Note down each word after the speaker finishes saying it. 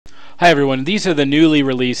Hi everyone, these are the newly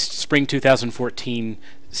released Spring 2014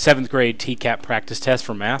 7th grade TCAP practice test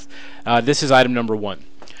for math. This is item number 1.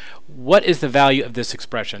 What is the value of this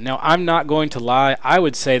expression? Now I'm not going to lie, I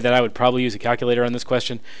would say that I would probably use a calculator on this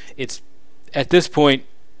question. At this point,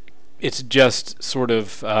 it's just sort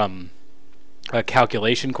of a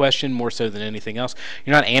calculation question more so than anything else.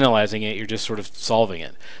 You're not analyzing it, you're just sort of solving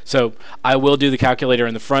it. So I will do the calculator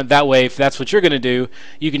in the front. That way, if that's what you're going to do,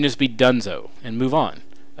 you can just be donezo and move on.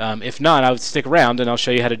 If not, I would stick around and I'll show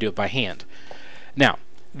you how to do it by hand. Now,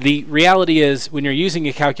 the reality is when you're using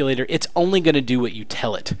a calculator, it's only going to do what you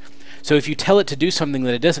tell it. So if you tell it to do something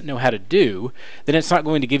that it doesn't know how to do, then it's not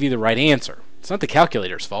going to give you the right answer. It's not the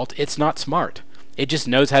calculator's fault. It's not smart. It just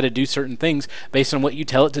knows how to do certain things based on what you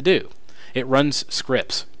tell it to do. It runs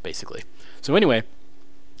scripts, basically. So anyway,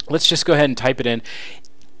 let's just go ahead and type it in.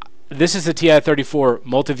 This is the TI-34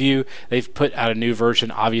 Multiview. They've put out a new version,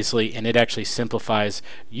 obviously, and it actually simplifies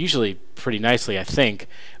usually pretty nicely, I think,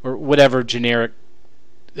 or whatever generic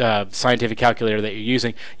scientific calculator that you're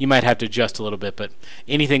using. You might have to adjust a little bit, but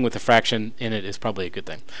anything with a fraction in it is probably a good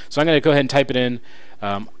thing. So I'm going to go ahead and type it in.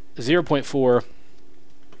 0.4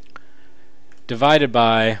 divided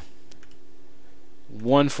by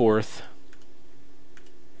 1/4.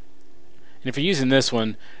 And if you're using this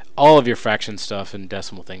one, all of your fraction stuff and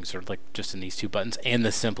decimal things are like just in these two buttons and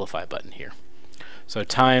the simplify button here. So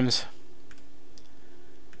times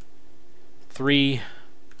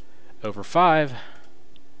 3/5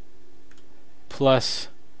 plus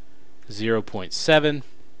 0.7.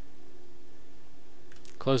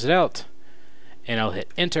 Close it out, and I'll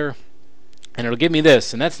hit enter, and it'll give me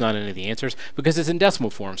this, and that's not any of the answers because it's in decimal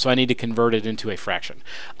form, so I need to convert it into a fraction.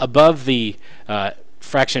 Above the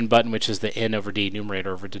fraction button, which is the n over d,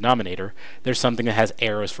 numerator over denominator, there's something that has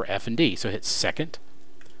arrows for f and d. So hit second,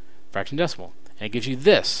 fraction decimal, and it gives you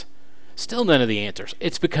this. Still none of the answers.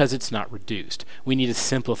 It's because it's not reduced. We need to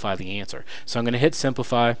simplify the answer. So I'm going to hit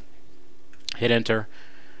simplify, hit enter.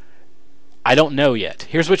 I don't know yet.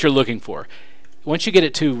 Here's what you're looking for. Once you get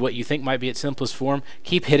it to what you think might be its simplest form,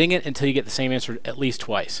 keep hitting it until you get the same answer at least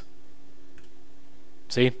twice.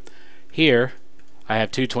 See? Here, I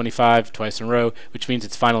have 225 twice in a row, which means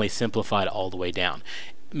it's finally simplified all the way down.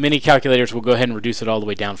 Many calculators will go ahead and reduce it all the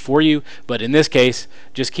way down for you, but in this case,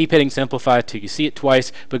 just keep hitting simplify till you see it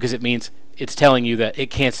twice, because it means it's telling you that it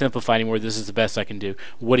can't simplify anymore. This is the best I can do.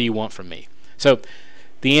 What do you want from me? So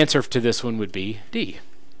the answer to this one would be D.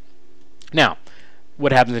 Now,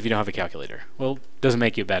 what happens if you don't have a calculator? Well, it doesn't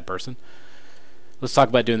make you a bad person. Let's talk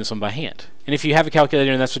about doing this one by hand. And if you have a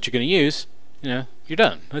calculator and that's what you're going to use, you're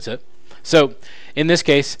done. That's it. So in this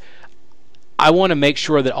case, I want to make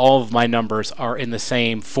sure that all of my numbers are in the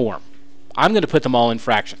same form. I'm going to put them all in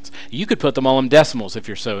fractions. You could put them all in decimals if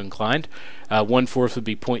you're so inclined. 1/4 would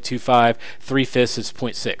be 0.25, 3/5 is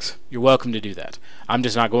 0.6. You're welcome to do that. I'm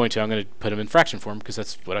just not going to. I'm going to put them in fraction form because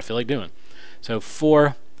that's what I feel like doing. So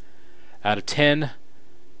 4 out of 10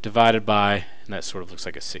 divided by, and that sort of looks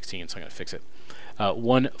like a 16, so I'm going to fix it.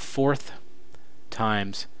 1/4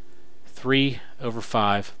 times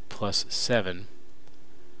 3/5 plus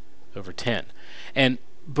 7/10. And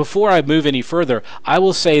before I move any further, I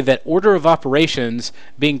will say that order of operations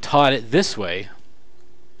being taught it this way,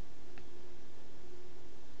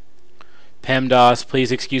 PEMDAS,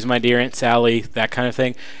 please excuse my dear Aunt Sally, that kind of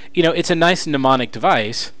thing, it's a nice mnemonic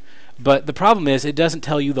device, but the problem is it doesn't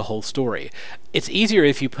tell you the whole story. It's easier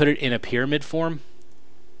if you put it in a pyramid form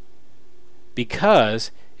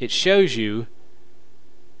because it shows you,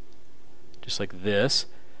 just like this,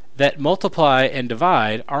 that multiply and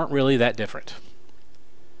divide aren't really that different.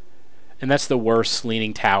 And that's the worst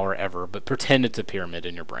leaning tower ever, but pretend it's a pyramid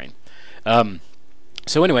in your brain. So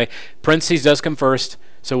anyway, parentheses does come first,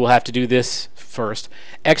 so we'll have to do this first.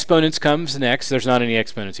 Exponents comes next. There's not any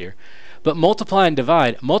exponents here. But multiply and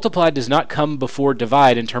divide, multiply does not come before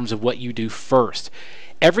divide in terms of what you do first.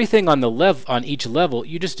 Everything on each level,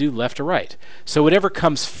 you just do left to right. So whatever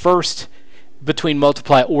comes first between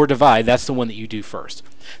multiply or divide, that's the one that you do first.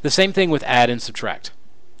 The same thing with add and subtract.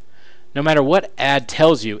 No matter what add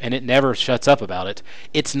tells you, and it never shuts up about it,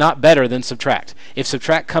 it's not better than subtract. If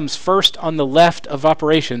subtract comes first on the left of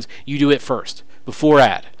operations, you do it first, before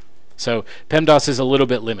add. So PEMDAS is a little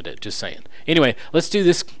bit limited, just saying. Anyway, let's do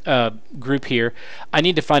this group here. I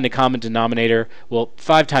need to find a common denominator. Well,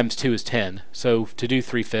 5 times 2 is 10, so to do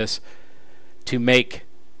 3/5, to make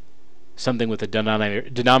something with a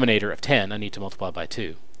denominator of 10, I need to multiply by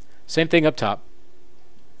 2. Same thing up top,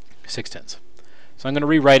 6/10. So I'm going to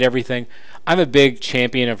rewrite everything. I'm a big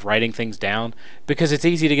champion of writing things down because it's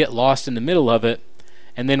easy to get lost in the middle of it,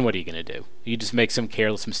 and then what are you going to do? You just make some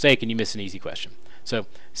careless mistake and you miss an easy question. So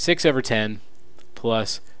 6/10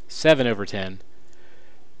 plus 7 over 10.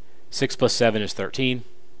 6 plus 7 is 13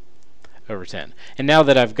 over 10. And now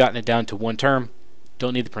that I've gotten it down to one term,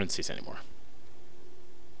 don't need the parentheses anymore.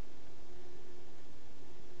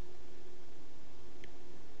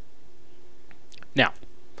 Now,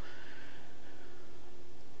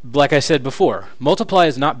 like I said before, multiply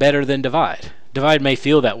is not better than divide. Divide may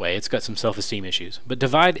feel that way. It's got some self-esteem issues. But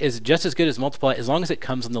divide is just as good as multiply as long as it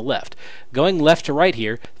comes on the left. Going left to right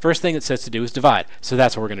here, first thing it says to do is divide. So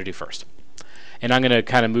that's what we're going to do first. And I'm going to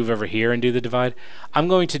kind of move over here and do the divide. I'm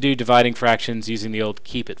going to do dividing fractions using the old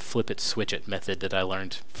keep it, flip it, switch it method that I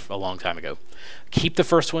learned a long time ago. Keep the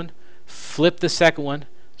first one, flip the second one,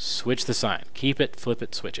 switch the sign. Keep it, flip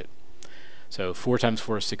it, switch it. So 4 times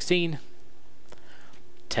 4 is 16.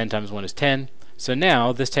 10 times 1 is 10. So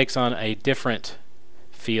now this takes on a different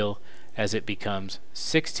feel as it becomes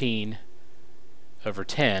 16 over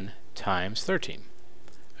 10 times 13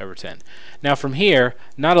 over 10. Now from here,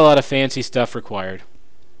 not a lot of fancy stuff required.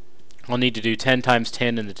 I'll need to do 10 times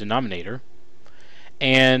 10 in the denominator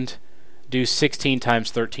and do 16 times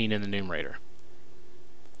 13 in the numerator.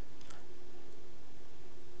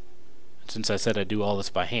 Since I said I'd do all this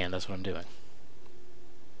by hand, that's what I'm doing.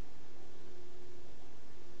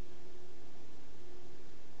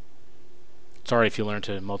 Sorry if you learn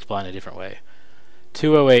to multiply in a different way.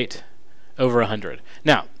 208 over 100.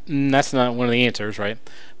 Now, that's not one of the answers, right?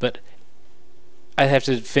 But I have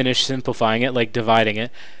to finish simplifying it, like dividing it.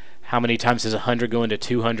 How many times does 100 go into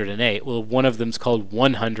 208? Well, one of them's called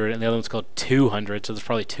 100, and the other one's called 200, so there's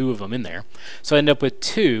probably 2 of them in there. So I end up with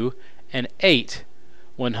 2 and 8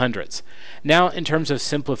 100ths. Now, in terms of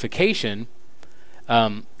simplification,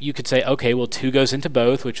 you could say, okay, well, 2 goes into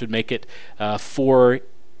both, which would make it 4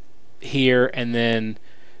 here, and then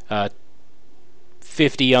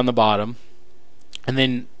 50 on the bottom, and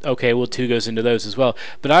then okay, well 2 goes into those as well.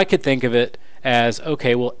 But I could think of it as,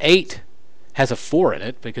 okay, well 8 has a 4 in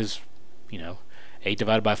it because 8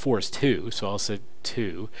 divided by 4 is 2, so I'll say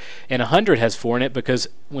 2, and 100 has 4 in it because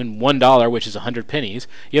when $1, which is 100 pennies,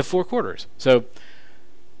 you have 4 quarters. So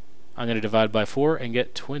I'm going to divide by 4 and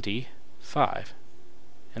get 25.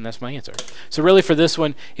 And that's my answer. So really for this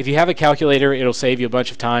one, if you have a calculator, it'll save you a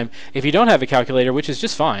bunch of time. If you don't have a calculator, which is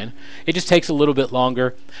just fine, it just takes a little bit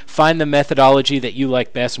longer. Find the methodology that you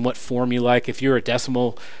like best and what form you like. If you're a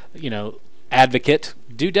decimal, advocate,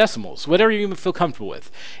 do decimals, whatever you feel comfortable with.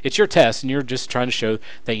 It's your test, and you're just trying to show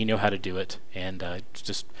that you know how to do it, and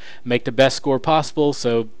just make the best score possible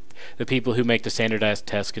so the people who make the standardized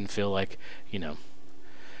test can feel like,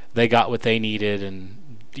 they got what they needed, and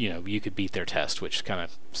you could beat their test, which kind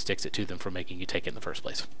of sticks it to them for making you take it in the first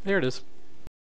place. There it is.